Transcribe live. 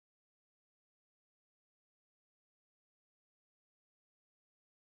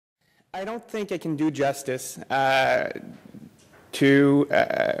I don't think I can do justice to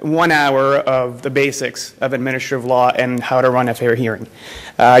 1 hour of the basics of administrative law and how to run a fair hearing.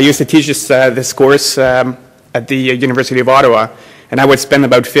 I used to teach this course at the University of Ottawa, and I would spend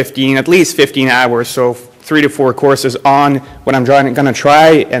about at least 15 hours, so 3 to 4 courses on what I'm going to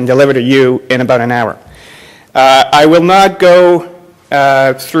try and deliver to you in about an hour. I will not go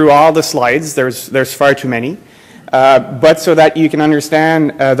through all the slides. There's far too many. But so that you can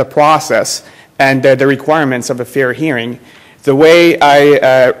understand the process and the requirements of a fair hearing, the way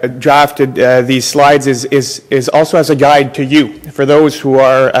I drafted these slides is also as a guide to you, for those who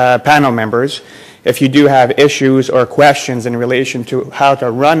are panel members. If you do have issues or questions in relation to how to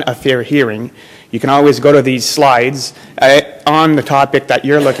run a fair hearing, you can always go to these slides on the topic that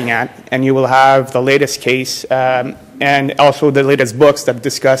you're looking at, and you will have the latest case and also the latest books that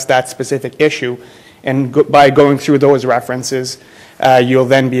discuss that specific issue. And by going through those references, you'll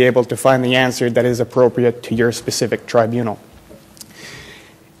then be able to find the answer that is appropriate to your specific tribunal.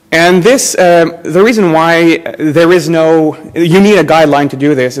 And this, the reason why you need a guideline to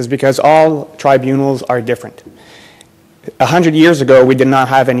do this is because all tribunals are different. 100 years ago, we did not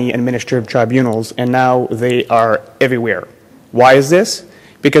have any administrative tribunals, and now they are everywhere. Why is this?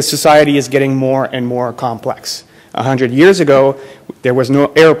 Because society is getting more and more complex. 100 years ago, there was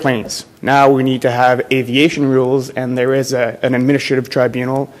no airplanes. Now we need to have aviation rules, and there is an administrative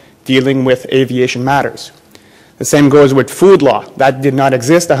tribunal dealing with aviation matters. The same goes with food law. That did not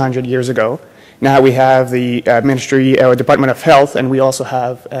exist 100 years ago. Now we have the Department of Health, and we also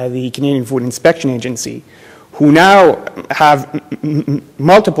have the Canadian Food Inspection Agency, who now have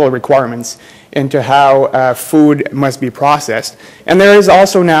multiple requirements into how food must be processed. And there is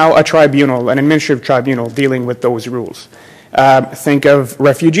also now a tribunal, an administrative tribunal, dealing with those rules. Think of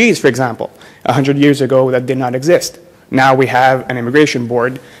refugees, for example. 100 years ago, that did not exist. Now we have an immigration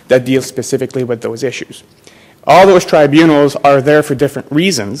board that deals specifically with those issues. All those tribunals are there for different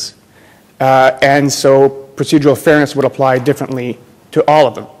reasons, and so procedural fairness would apply differently to all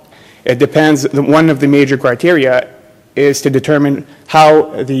of them. It depends. One of the major criteria is to determine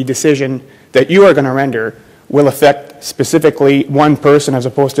how the decision that you are going to render will affect specifically one person as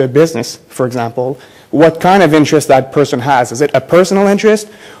opposed to a business, for example. What kind of interest that person has. Is it a personal interest,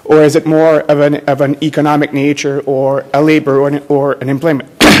 or is it more of an economic nature, or a labor or an employment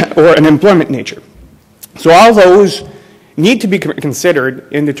or an employment nature? So all those need to be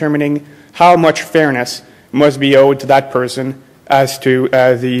considered in determining how much fairness must be owed to that person as to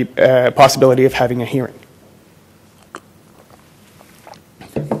the possibility of having a hearing.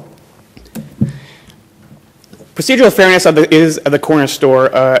 Procedural fairness is the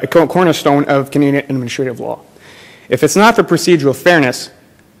cornerstone of Canadian administrative law. If it's not for procedural fairness,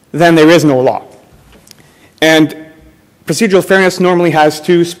 then there is no law. And procedural fairness normally has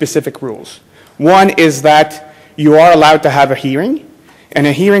 2 specific rules. One is that you are allowed to have a hearing, and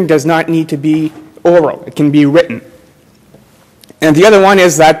a hearing does not need to be oral. It can be written. And the other one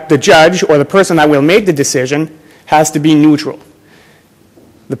is that the judge or the person that will make the decision has to be neutral.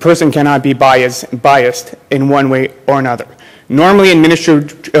 The person cannot be biased in one way or another. Normally,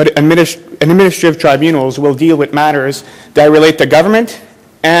 administrative tribunals will deal with matters that relate to government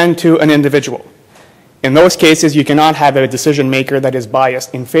and to an individual. In those cases, you cannot have a decision maker that is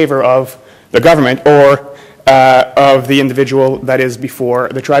biased in favor of the government or of the individual that is before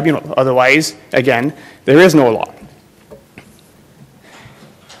the tribunal. Otherwise, again, there is no law.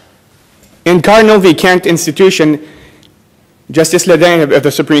 In Cardinal v. Kent Institution, Justice Ledin of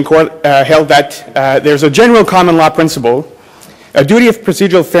the Supreme Court held that there's a general common law principle, a duty of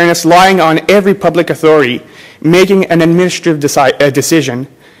procedural fairness lying on every public authority making an administrative decision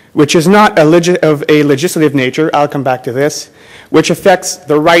which is not of a legislative nature, I'll come back to this, which affects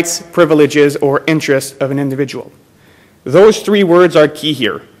the rights, privileges, or interests of an individual. Those 3 words are key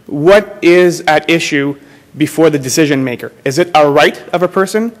here. What is at issue before the decision maker? Is it a right of a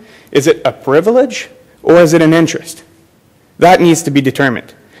person? Is it a privilege? Or is it an interest? That needs to be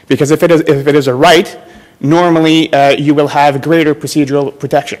determined. Because if it is a right, normally you will have greater procedural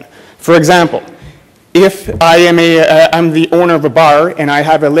protection. For example, if I'm the owner of a bar and I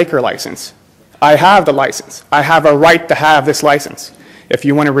have a liquor license, I have the license. I have a right to have this license. If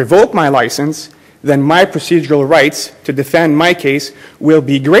you want to revoke my license, then my procedural rights to defend my case will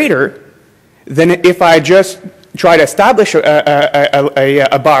be greater than if I just try to establish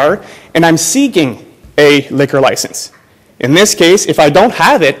a bar and I'm seeking a liquor license. In this case, if I don't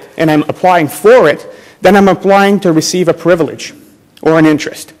have it and I'm applying for it, then I'm applying to receive a privilege or an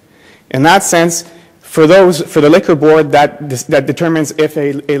interest. In that sense, for the liquor board that determines if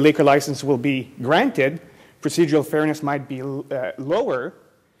a liquor license will be granted, procedural fairness might be lower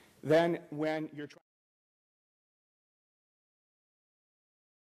then when you're trying